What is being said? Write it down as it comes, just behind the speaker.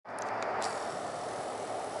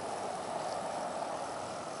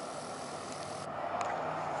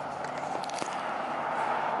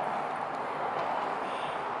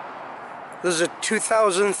This is a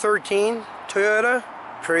 2013 Toyota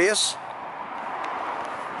Prius.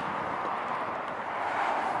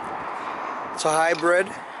 It's a hybrid.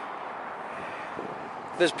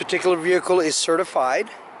 This particular vehicle is certified.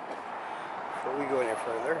 Before we go any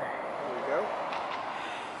further, here we go.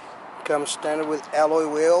 Comes standard with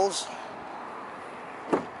alloy wheels.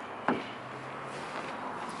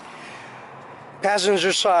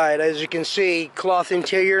 Passenger side, as you can see, cloth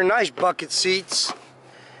interior, nice bucket seats.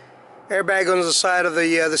 Airbag on the side of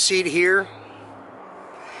the seat here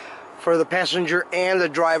for the passenger and the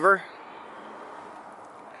driver.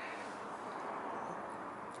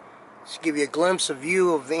 Just give you a glimpse of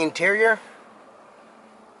view of the interior.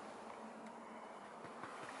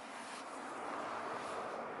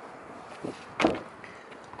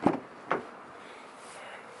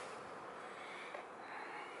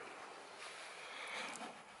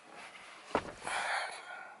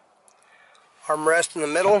 Armrest in the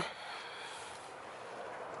middle.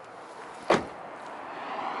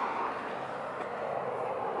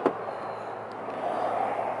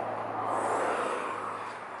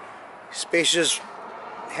 Spacious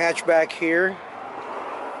hatchback here.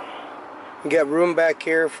 You got room back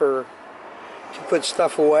here to put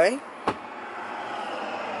stuff away.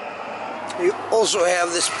 You also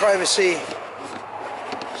have this privacy,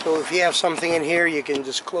 so if you have something in here, you can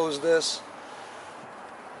just close this.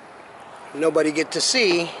 Nobody get to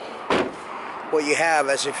see what you have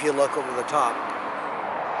as if you look over the top.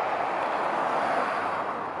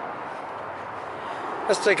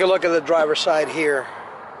 Let's take a look at the driver's side here.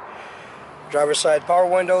 Driver's side power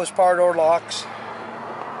windows, power door locks.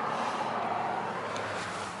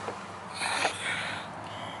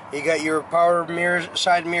 You got your power mirrors,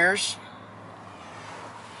 side mirrors.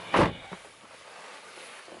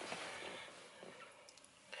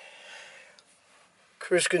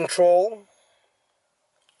 Cruise control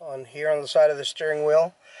on here on the side of the steering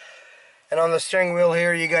wheel. And on the steering wheel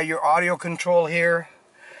here you got your audio control here.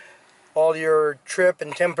 All your trip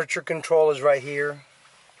and temperature control is right here.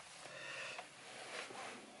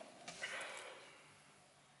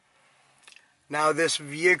 Now this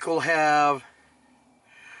vehicle has,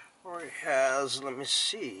 let me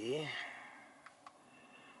see,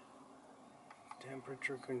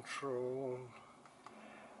 temperature control.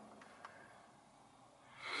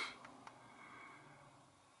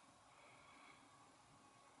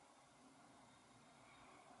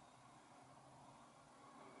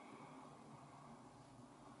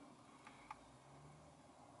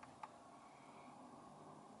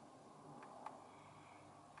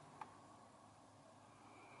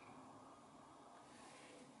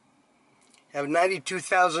 Have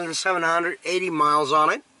 92,780 miles on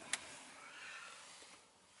it.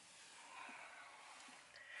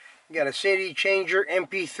 You got a CD changer,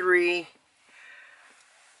 MP3,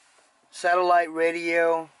 satellite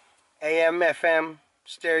radio, AM, FM,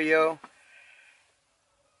 stereo.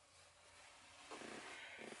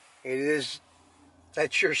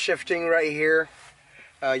 That's your shifting right here.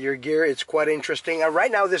 Your gear, it's quite interesting.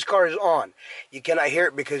 Right now this car is on. You cannot hear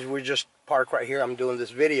it because we're just parked right here. I'm doing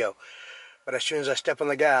this video. But as soon as I step on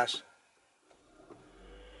the gas,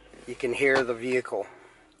 you can hear the vehicle.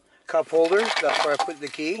 Cup holder, that's where I put the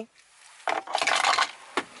key.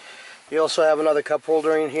 You also have another cup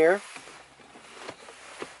holder in here.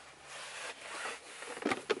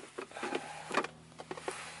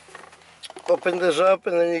 Open this up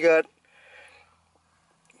and then you got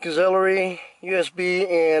auxiliary, USB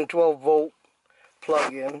and 12-volt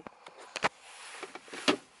plug-in.